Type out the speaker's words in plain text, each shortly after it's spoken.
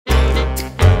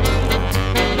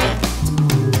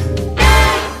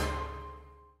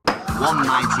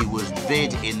190 was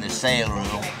bid in the sale room.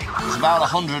 It's about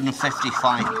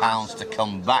 £155 to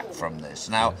come back from this.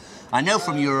 Now, I know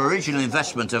from your original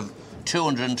investment of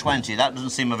 220, that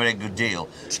doesn't seem a very good deal.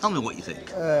 Tell me what you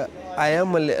think. I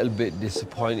am a little bit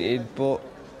disappointed, but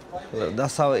look,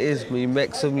 that's how it is. When you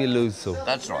make some, you lose some.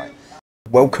 That's right.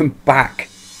 Welcome back.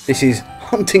 This is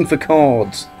Hunting for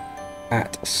Cards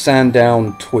at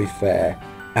Sandown Toy Fair,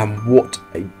 and what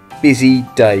a busy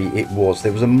day it was.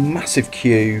 There was a massive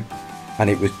queue and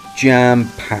it was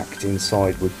jam-packed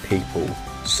inside with people.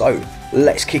 So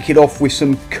let's kick it off with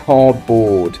some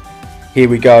cardboard. Here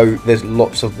we go. There's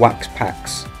lots of wax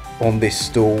packs on this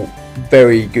stall.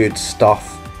 Very good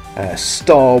stuff.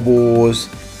 Star Wars,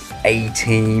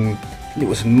 A-Team. It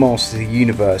was Masters of the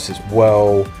Universe as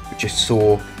well, which I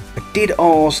saw. I did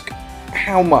ask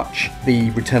how much the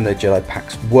Return of the Jedi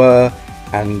packs were,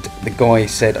 and the guy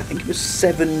said I think it was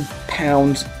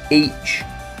 £7 each,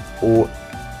 or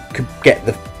could get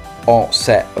the art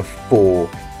set of 4.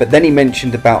 But then he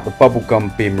mentioned about the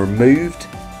bubblegum being removed,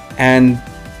 and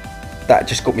that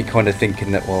just got me kind of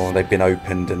thinking that, well, they've been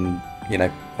opened, and you know,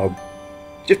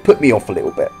 just put me off a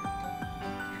little bit.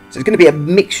 So there's going to be a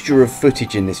mixture of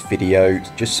footage in this video,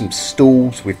 just some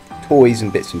stalls with toys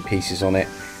and bits and pieces on it.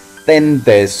 Then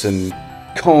there's some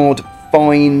card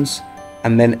finds,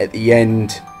 and then at the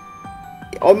end,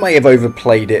 I may have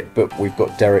overplayed it, but we've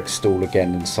got Derek's stall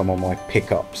again and some of my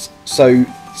pickups. So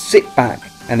sit back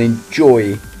and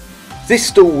enjoy. This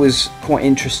stall was quite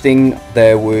interesting.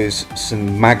 There was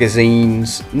some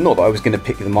magazines, not that I was going to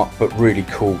pick them up, but really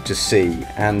cool to see.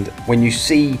 And when you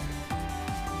see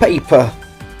paper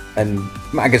and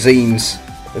magazines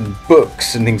and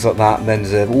books and things like that, then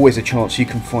there's always a chance you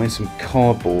can find some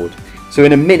cardboard. So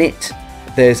in a minute,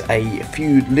 there's a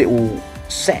few little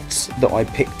sets that I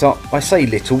picked up. I say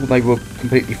little, they were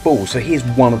completely full. So here's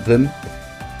one of them.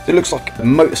 It looks like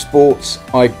motorsports.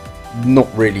 I'm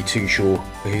not really too sure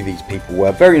who these people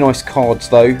were. Very nice cards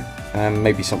though,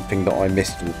 maybe something that I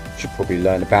missed or should probably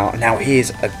learn about. Now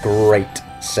here's a great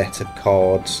set of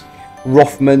cards.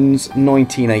 Rothman's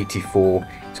 1984.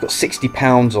 It's got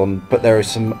 £60 on, but there are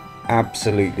some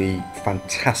absolutely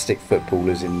fantastic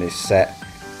footballers in this set.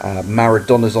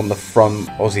 Maradona's on the front,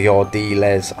 Ozzy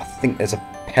Ardiles, I think there's a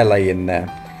Pele in there.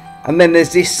 And then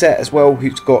there's this set as well,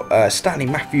 who's got Stanley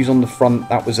Matthews on the front.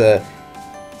 That was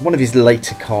one of his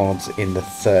later cards in the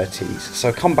 30s. So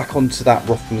I'll come back onto that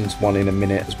Rothman's one in a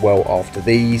minute as well after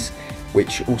these,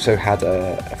 which also had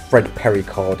a Fred Perry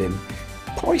card in.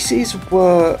 Prices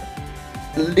were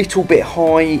a little bit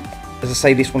high. As I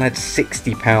say, this one had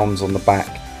 £60 on the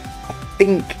back. I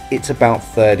think it's about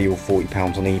 £30 or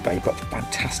 £40 on eBay, but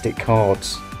fantastic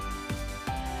cards.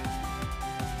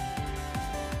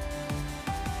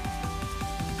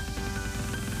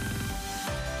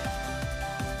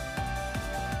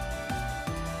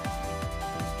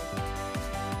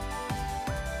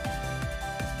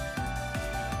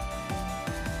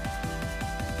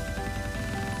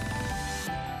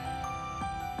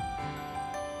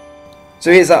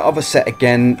 So here's that other set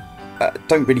again.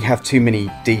 Don't really have too many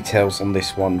details on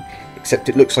this one, except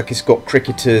it looks like it's got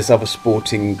cricketers, other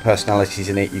sporting personalities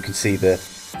in it. You can see the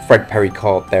Fred Perry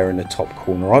card there in the top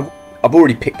corner. I've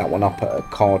already picked that one up at a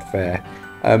card fair,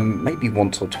 maybe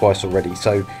once or twice already,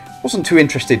 so wasn't too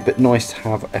interested, but nice to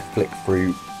have a flick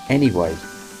through anyway.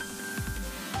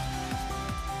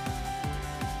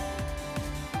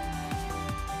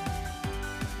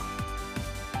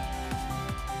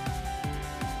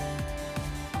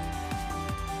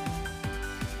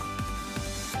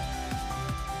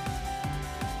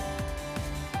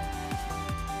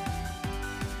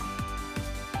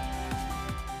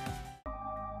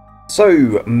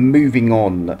 So moving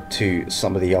on to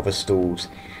some of the other stalls.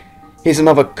 Here's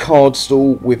another card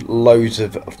stall with loads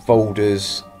of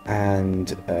folders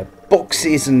and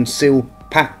boxes and sealed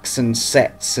packs and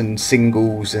sets and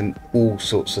singles and all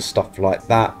sorts of stuff like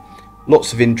that.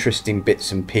 Lots of interesting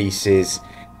bits and pieces.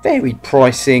 Varied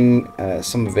pricing,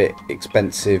 some of it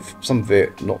expensive, some of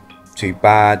it not too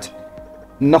bad.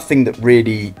 Nothing that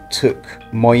really took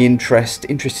my interest.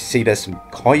 Interested to see there's some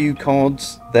Caillou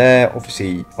cards there.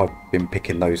 Obviously I've been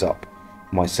picking those up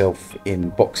myself in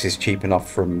boxes cheap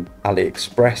enough from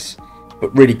AliExpress,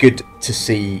 but really good to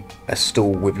see a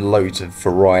stall with loads of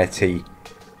variety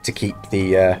to keep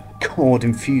the card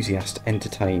enthusiast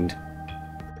entertained.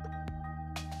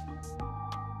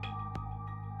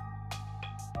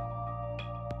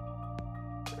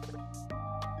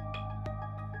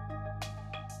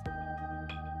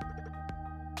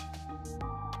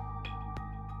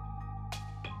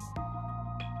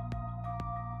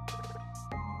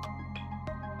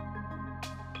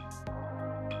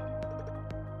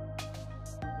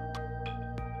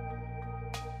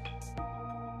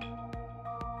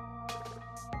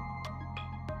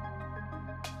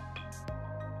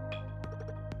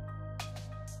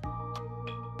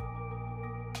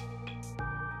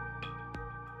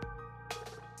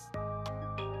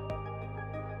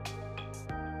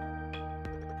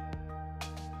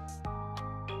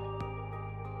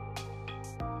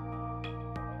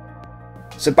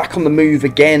 So back on the move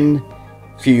again,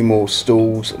 a few more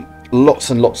stalls,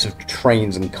 lots and lots of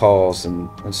trains and cars and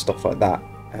stuff like that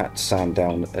at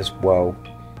Sandown as well.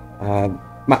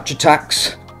 Match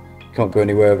attacks, can't go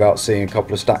anywhere without seeing a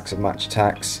couple of stacks of match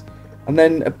attacks. And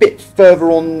then a bit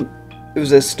further on, there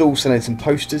was a stall selling some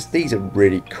posters. These are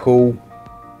really cool.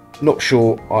 Not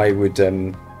sure I would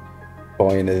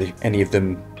buy any of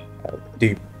them.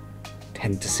 Do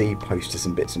tend to see posters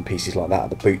and bits and pieces like that at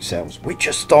the boot sales, which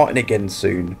are starting again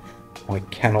soon. I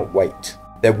cannot wait.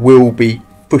 There will be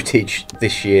footage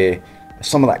this year.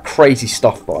 Some of that crazy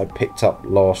stuff that I picked up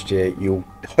last year, you'll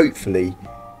hopefully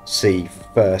see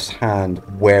firsthand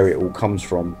where it all comes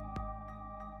from.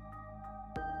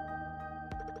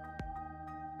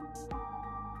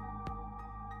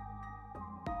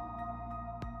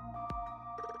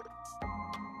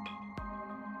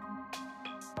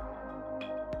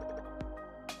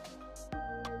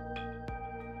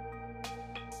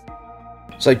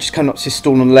 So just coming up to this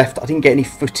stall on the left, I didn't get any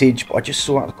footage, but I just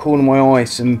saw out the corner of my eye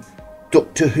some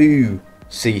Doctor Who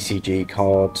CCG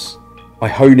cards. I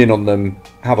hone in on them,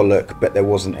 have a look, but there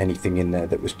wasn't anything in there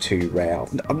that was too rare.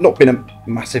 I've not been a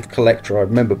massive collector. I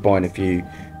remember buying a few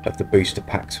of the booster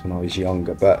packs when I was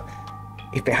younger, but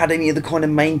if it had any of the kind of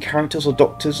main characters or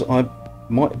doctors, I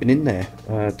might have been in there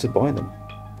to buy them.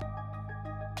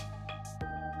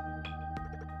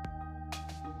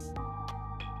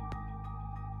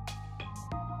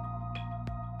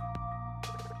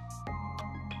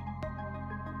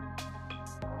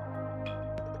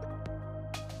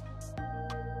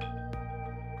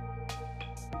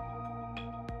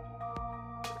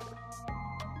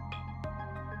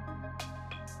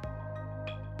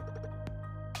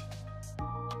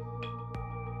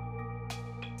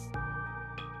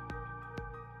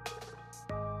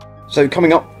 So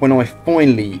coming up, when I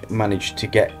finally managed to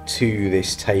get to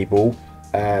this table,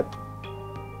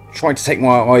 trying to take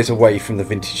my eyes away from the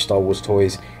vintage Star Wars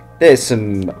toys, there's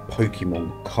some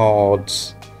Pokemon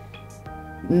cards.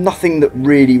 Nothing that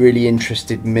really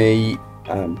interested me.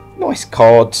 Nice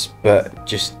cards, but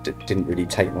just didn't really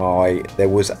take my eye. There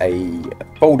was a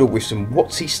folder with some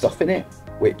Watsy stuff in it,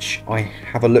 which I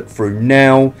have a look through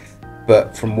now,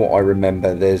 but from what I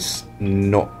remember, there's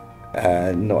not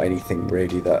anything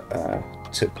really that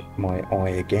took my eye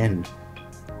again.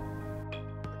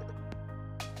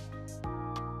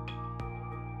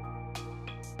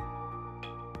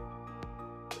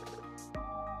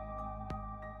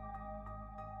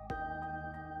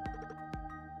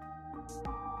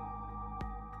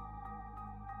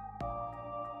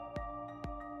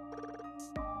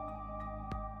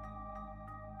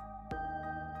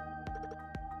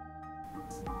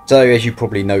 So as you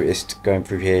probably noticed going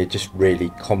through here, just really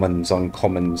commons,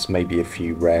 uncommons, maybe a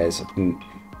few rares. I didn't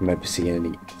remember seeing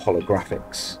any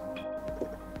holographics.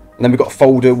 And then we've got a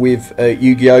folder with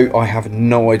Yu-Gi-Oh! I have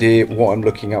no idea what I'm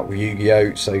looking at with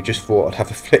Yu-Gi-Oh! So just thought I'd have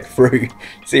a flick through,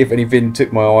 see if anything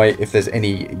took my eye. If there's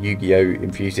any Yu-Gi-Oh!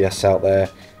 Enthusiasts out there,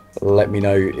 let me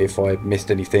know if I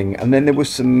missed anything. And then there was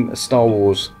some Star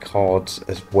Wars cards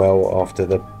as well after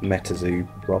the MetaZoo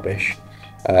rubbish.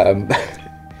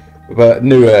 But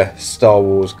newer Star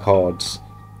Wars cards,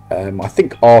 I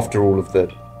think after all of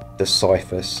the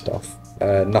Cypher stuff,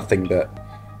 nothing that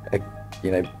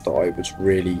that I was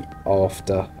really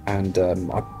after, and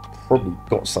I probably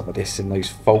got some of this in those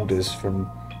folders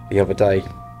from the other day.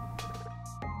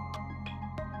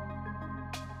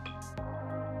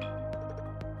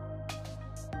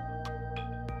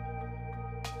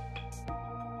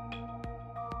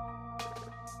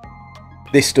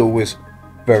 This stall was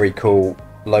very cool.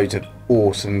 Loads of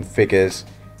awesome figures.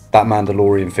 That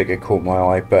Mandalorian figure caught my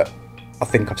eye, but I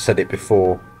think I've said it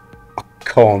before, I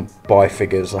can't buy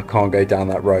figures, I can't go down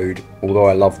that road, although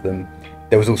I love them.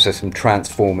 There was also some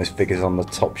Transformers figures on the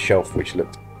top shelf which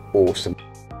looked awesome.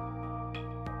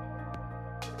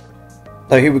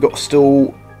 So here we've got a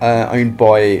stall owned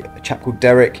by a chap called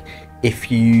Derek.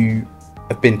 If you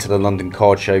have been to the London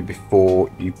Card Show before,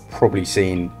 you've probably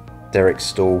seen Derek's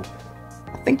stall.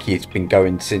 I think he's been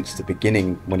going since the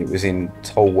beginning when it was in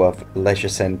Tolworth Leisure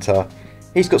Centre.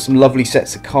 He's got some lovely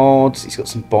sets of cards, he's got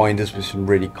some binders with some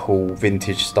really cool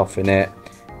vintage stuff in it,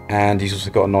 and he's also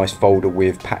got a nice folder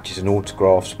with patches and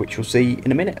autographs, which you'll see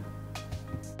in a minute.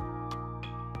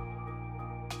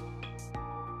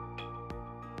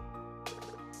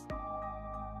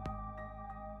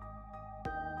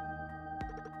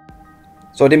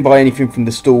 So I didn't buy anything from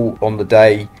the stall on the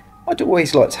day. I'd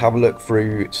always like to have a look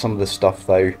through some of the stuff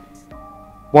though.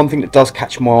 One thing that does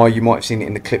catch my eye, you might have seen it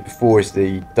in the clip before, is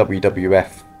the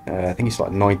WWF, I think it's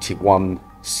like 91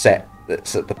 set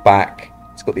that's at the back.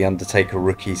 It's got the Undertaker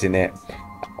rookies in it.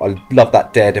 I love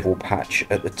that Daredevil patch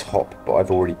at the top, but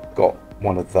I've already got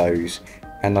one of those.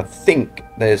 And I think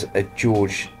there's a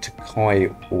George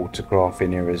Takei autograph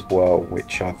in here as well,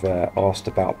 which I've asked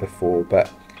about before,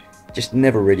 but just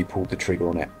never really pulled the trigger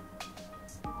on it.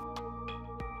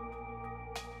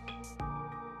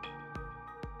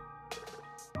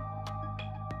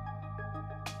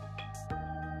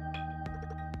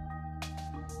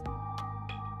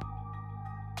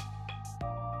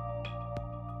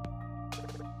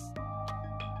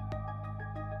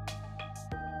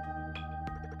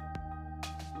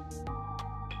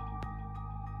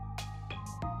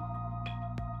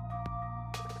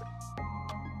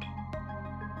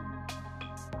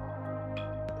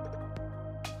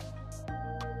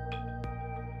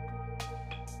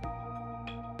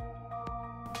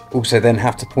 Also then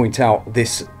have to point out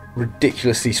this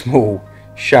ridiculously small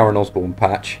Sharon Osbourne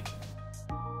patch.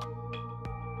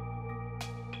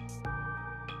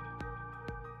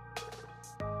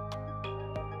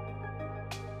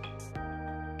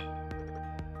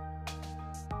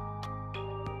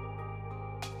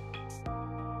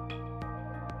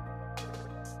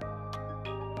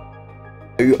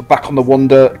 Back on the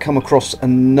wander, come across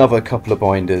another couple of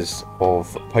binders of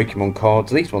Pokemon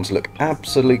cards. These ones look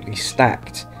absolutely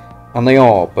stacked, and they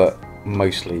are, but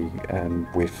mostly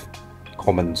with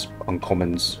commons,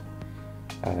 uncommons,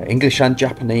 English and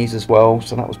Japanese as well,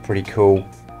 so that was pretty cool.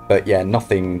 But yeah,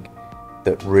 nothing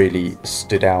that really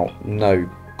stood out, no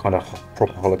kind of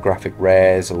proper holographic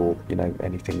rares or, you know,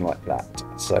 anything like that.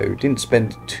 So didn't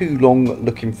spend too long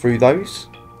looking through those.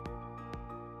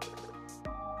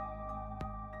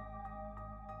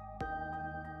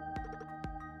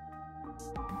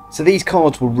 So these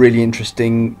cards were really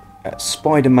interesting.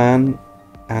 Spider-Man,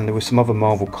 and there were some other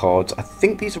Marvel cards. I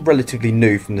think these are relatively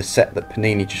new from the set that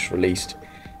Panini just released.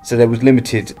 So there was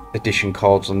limited edition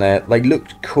cards on there. They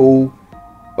looked cool,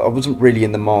 but I wasn't really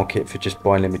in the market for just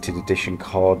buying limited edition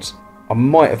cards. I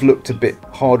might have looked a bit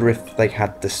harder if they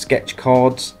had the sketch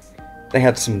cards. They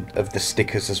had some of the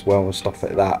stickers as well and stuff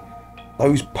like that.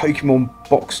 Those Pokemon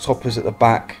box toppers at the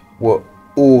back were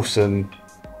awesome,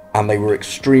 and they were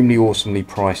extremely awesomely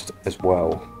priced as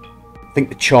well. I think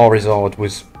the Charizard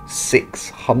was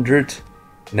 600.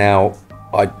 Now,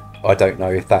 I don't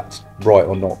know if that's right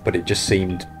or not, but it just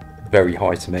seemed very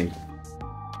high to me.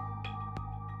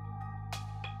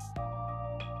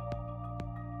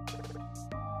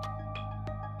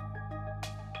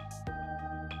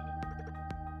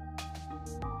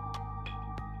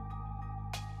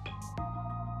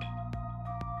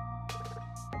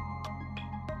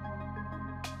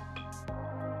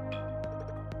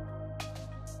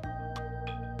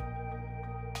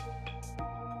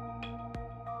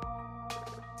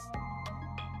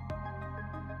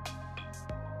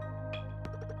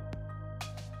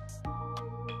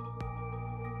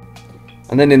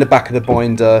 And then in the back of the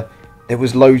binder, there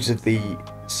was loads of the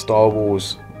Star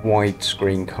Wars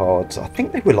widescreen cards. I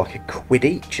think they were like £1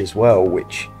 each as well,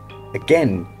 which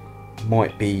again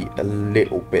might be a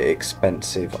little bit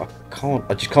expensive.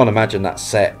 I just can't imagine that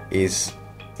set is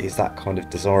that kind of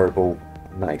desirable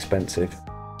and that expensive.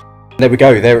 There we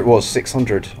go, there it was,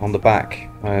 600 on the back.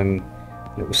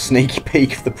 Little sneaky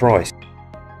peek of the price.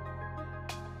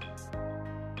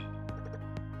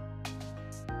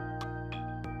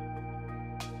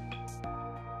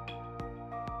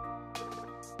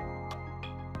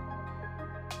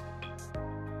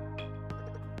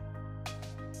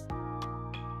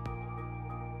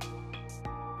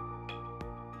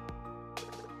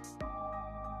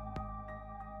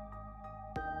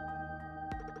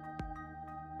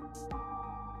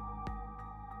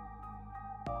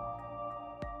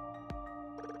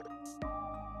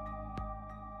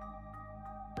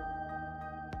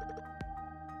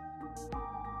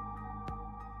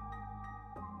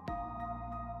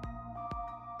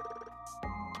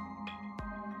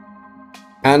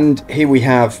 And here we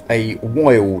have a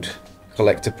wild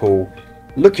collectible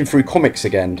looking through comics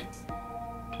again,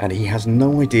 and he has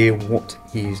no idea what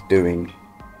he's doing.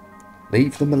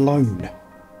 Leave them alone.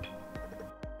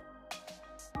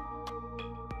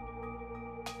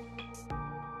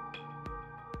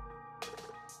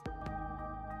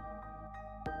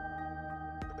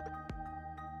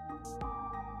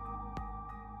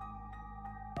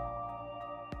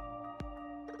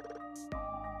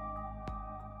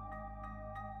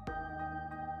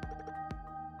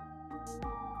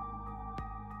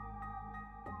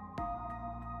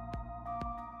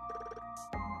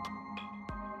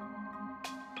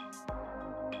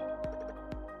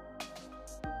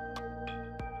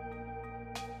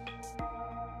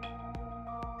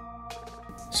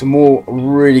 Some more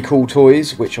really cool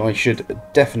toys, which I should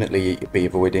definitely be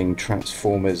avoiding,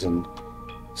 Transformers and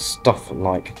stuff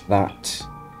like that.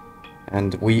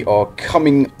 And we are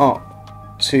coming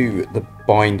up to the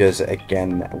binders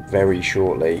again very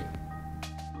shortly.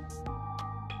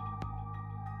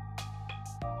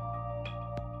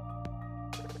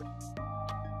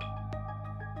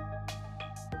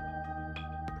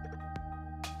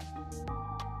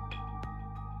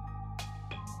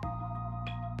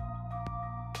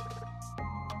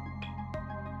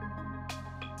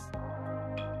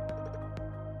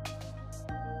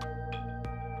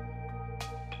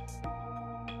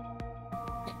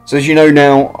 So as you know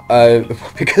now,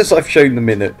 because I've shown them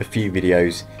in a few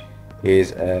videos,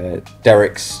 here's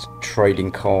Derek's trading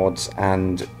cards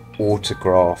and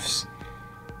autographs.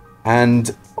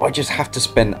 And I just have to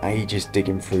spend ages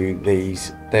digging through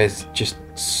these. There's just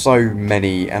so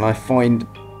many, and I find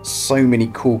so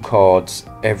many cool cards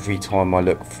every time I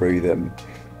look through them.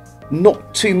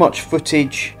 Not too much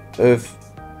footage of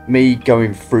me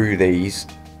going through these.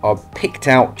 I've picked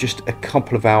out just a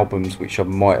couple of albums which I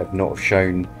might have not have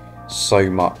shown so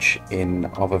much in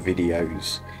other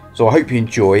videos. So I hope you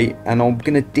enjoy, and I'm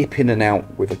going to dip in and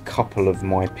out with a couple of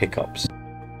my pickups.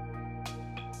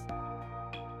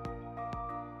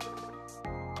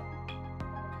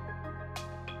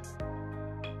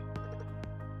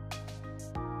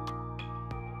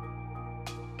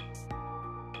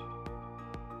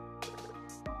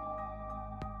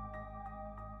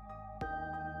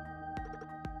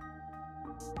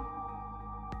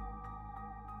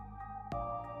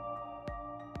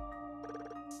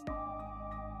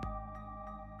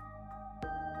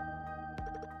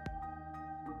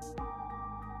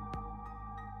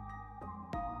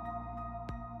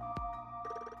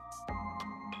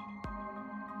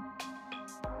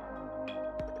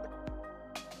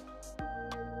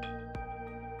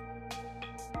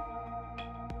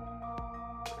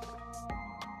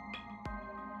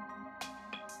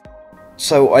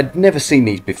 So I'd never seen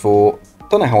these before,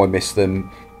 don't know how I missed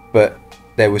them, but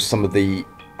there was some of the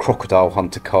Crocodile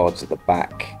Hunter cards at the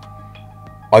back.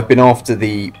 I've been after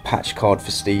the patch card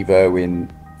for Steve Irwin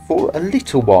for a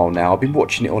little while now. I've been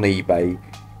watching it on eBay.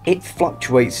 It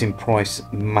fluctuates in price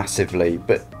massively,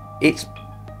 but it's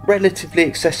relatively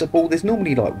accessible. There's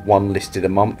normally like one listed a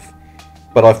month,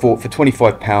 but I thought for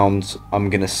 £25 I'm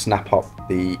going to snap up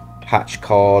the patch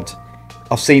card.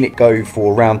 I've seen it go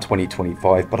for around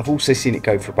 20-25, but I've also seen it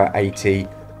go for about 80. I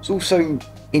was also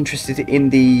interested in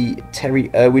the Terry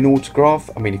Irwin autograph.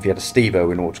 I mean, if you had a Steve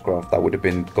Irwin autograph, that would have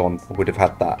been gone. I would have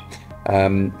had that.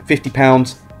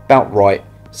 £50, about right,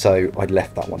 so I'd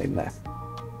left that one in there.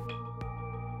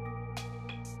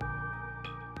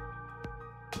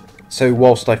 So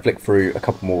whilst I flick through a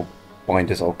couple more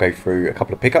binders, I'll go through a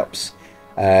couple of pickups.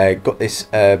 Got this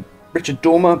Richard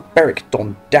Dormer, Beric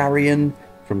Dondarrion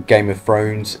from Game of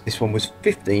Thrones. This one was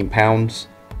 £15.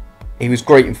 He was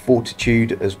great in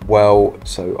Fortitude as well,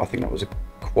 so I think that was a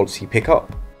quality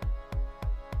pickup.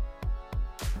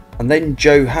 And then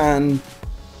Johan,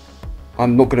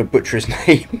 I'm not going to butcher his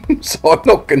name, so I'm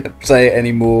not going to say it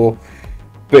anymore,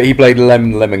 but he played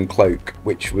Lemon Cloak,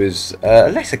 which was a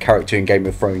lesser character in Game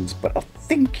of Thrones, but I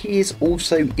think he is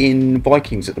also in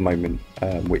Vikings at the moment,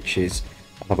 which is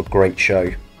another great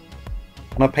show.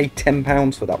 And I paid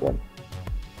 £10 for that one.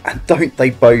 And don't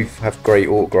they both have great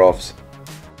autographs?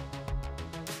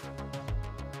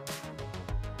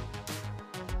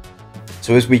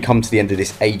 So as we come to the end of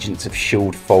this Agents of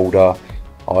S.H.I.E.L.D. folder,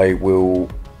 I will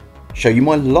show you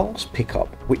my last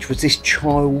pickup, which was this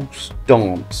Child's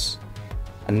Dance.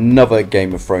 Another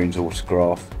Game of Thrones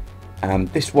autograph. And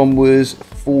this one was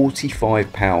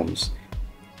 £45.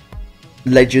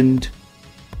 Legend,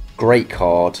 great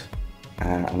card,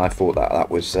 and I thought that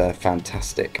was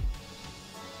fantastic.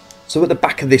 So at the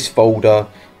back of this folder,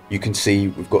 you can see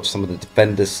we've got some of the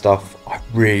Defenders stuff. I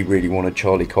really wanted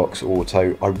Charlie Cox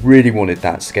auto. I really wanted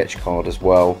that sketch card as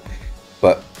well,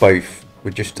 but both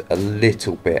were just a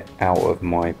little bit out of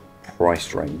my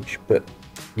price range. But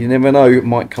you never know,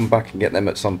 might come back and get them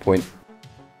at some point.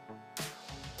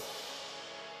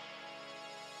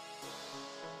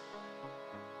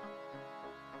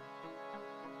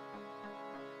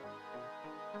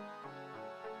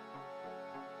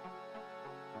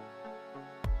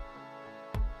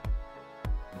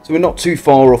 So we're not too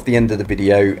far off the end of the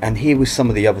video, and here was some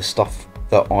of the other stuff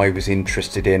that I was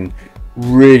interested in.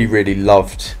 Really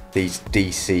loved these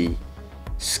DC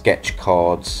sketch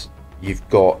cards. You've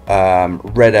got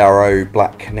Red Arrow,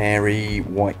 Black Canary,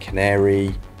 White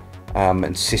Canary,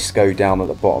 and Cisco down at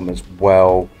the bottom as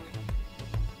well.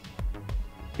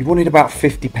 You wanted about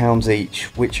 £50 each,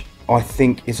 which I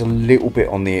think is a little bit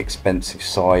on the expensive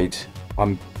side.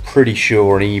 I'm pretty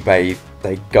sure on eBay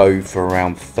they go for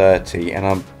around 30, and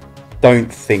I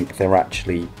don't think they're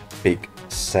actually big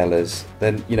sellers.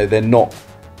 Then they're not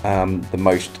the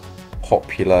most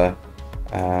popular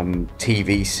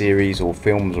TV series or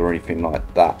films or anything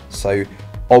like that, so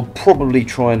I'll probably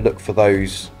try and look for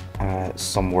those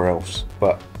somewhere else.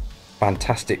 But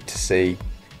fantastic to see.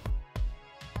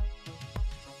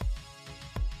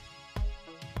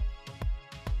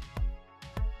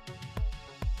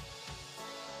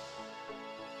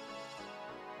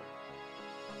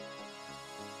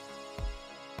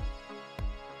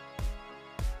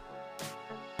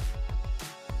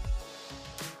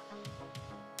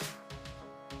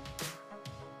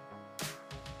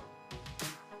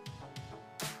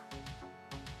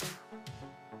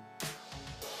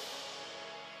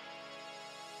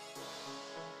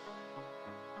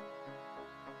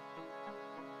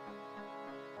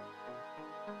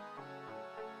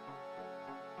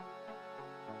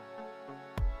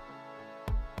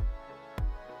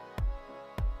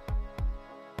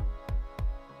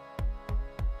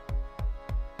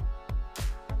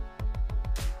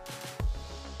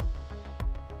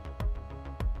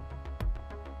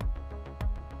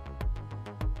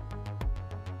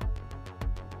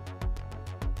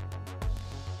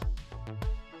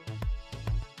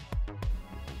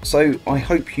 So I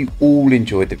hope you all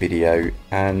enjoyed the video,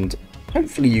 and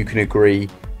hopefully you can agree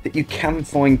that you can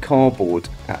find cardboard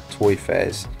at toy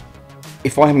fairs.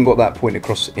 If I haven't got that point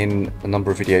across in a number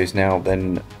of videos now,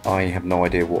 then I have no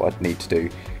idea what I'd need to do.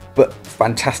 But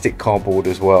fantastic cardboard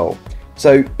as well.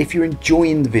 So if you're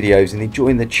enjoying the videos and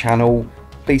enjoying the channel,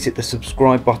 please hit the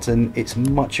subscribe button, it's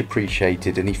much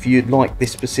appreciated. And if you'd like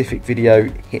this specific video,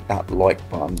 hit that like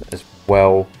button as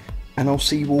well. And I'll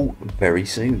see you all very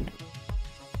soon.